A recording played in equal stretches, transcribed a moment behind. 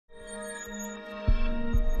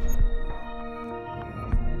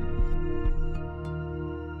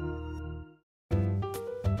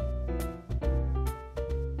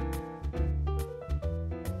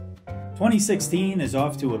2016 is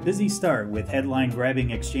off to a busy start with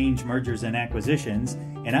headline-grabbing exchange mergers and acquisitions,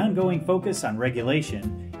 an ongoing focus on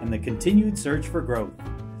regulation, and the continued search for growth.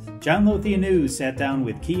 John Lothian News sat down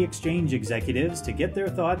with key exchange executives to get their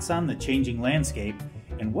thoughts on the changing landscape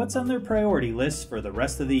and what's on their priority lists for the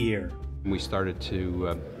rest of the year. We started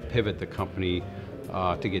to pivot the company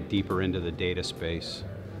to get deeper into the data space.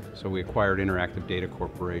 So we acquired Interactive Data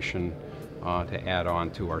Corporation to add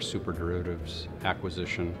on to our Superderivatives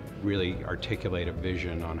acquisition, really articulate a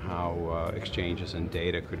vision on how exchanges and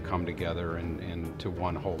data could come together and to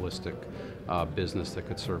one holistic business that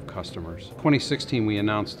could serve customers. 2016 we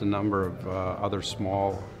announced a number of other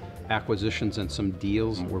small acquisitions and some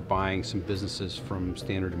deals. We're buying some businesses from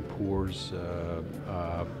Standard & Poor's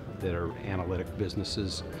that are analytic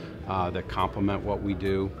businesses that complement what we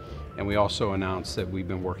do. And we also announced that we've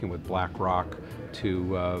been working with Blackrock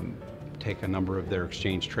to take a number of their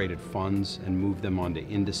exchange-traded funds and move them onto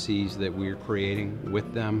indices that we're creating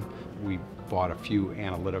with them. We bought a few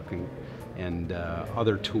analytic and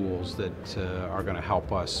other tools that are going to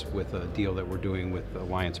help us with a deal that we're doing with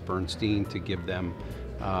AllianceBernstein to give them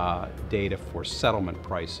data for settlement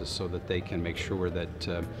prices so that they can make sure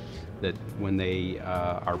that that when they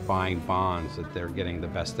are buying bonds that they're getting the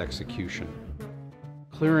best execution.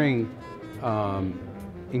 Clearing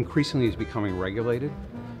increasingly is becoming regulated.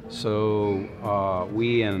 So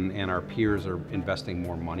we and our peers are investing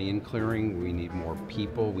more money in clearing. We need more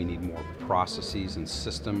people, we need more processes and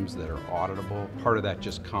systems that are auditable. Part of that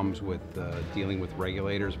just comes with dealing with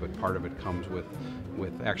regulators, but part of it comes with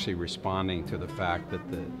actually responding to the fact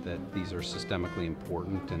that these are systemically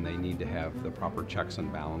important and they need to have the proper checks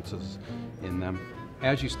and balances in them.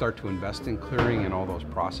 As you start to invest in clearing and all those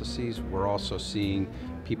processes, we're also seeing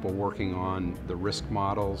people working on the risk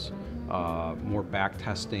models, more back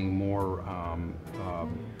testing, more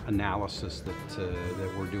analysis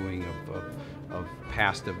that we're doing of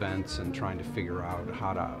past events and trying to figure out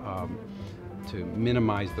how to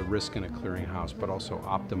minimize the risk in a clearinghouse, but also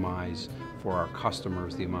optimize for our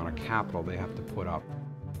customers the amount of capital they have to put up.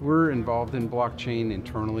 We're involved in blockchain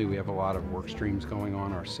internally. We have a lot of work streams going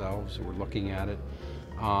on ourselves. We're looking at it.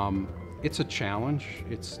 It's a challenge.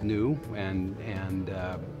 It's new, and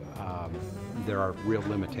there are real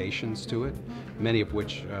limitations to it, many of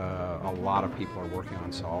which a lot of people are working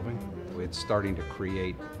on solving. It's starting to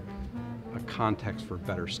create a context for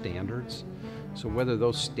better standards. So whether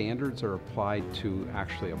those standards are applied to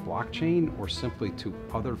actually a blockchain or simply to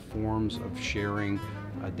other forms of sharing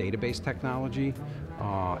a database technology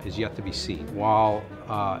is yet to be seen. While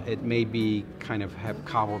it may be kind of have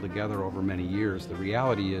cobbled together over many years, the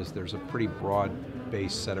reality is there's a pretty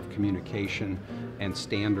broad-based set of communication and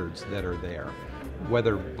standards that are there.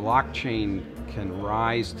 Whether blockchain can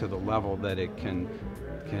rise to the level that it can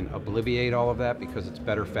obviate all of that because it's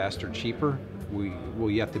better, faster, cheaper, we will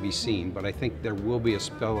yet to be seen, but I think there will be a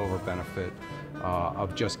spillover benefit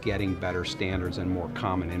of just getting better standards and more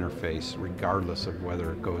common interface regardless of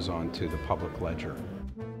whether it goes on to the public ledger.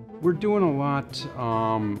 We're doing a lot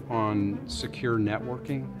on secure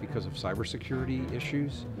networking because of cybersecurity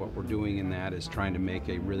issues. What we're doing in that is trying to make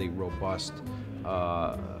a really robust,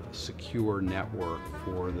 secure network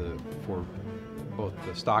for both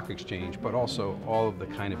the stock exchange, but also all of the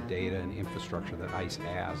kind of data and infrastructure that ICE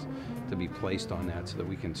has to be placed on that so that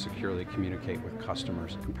we can securely communicate with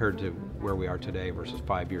customers. Compared to where we are today versus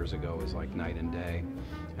 5 years ago is like night and day.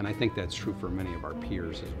 And I think that's true for many of our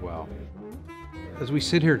peers as well. As we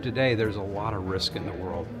sit here today, there's a lot of risk in the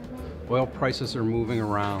world. Oil prices are moving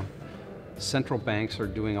around. Central banks are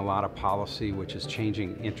doing a lot of policy which is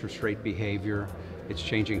changing interest rate behavior. It's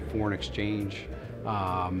changing foreign exchange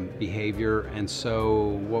behavior, and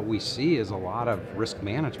so what we see is a lot of risk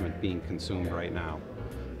management being consumed right now.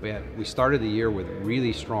 We started the year with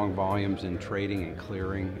really strong volumes in trading and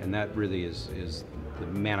clearing, and that really is the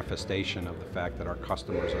manifestation of the fact that our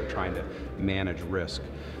customers are trying to manage risk.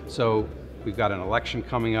 So we've got an election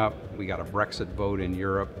coming up, we got a Brexit vote in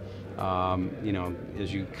Europe. You know,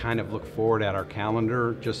 as you kind of look forward at our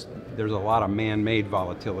calendar, there's a lot of man-made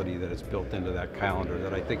volatility that is built into that calendar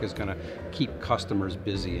that I think is going to keep customers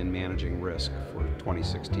busy in managing risk for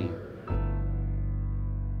 2016.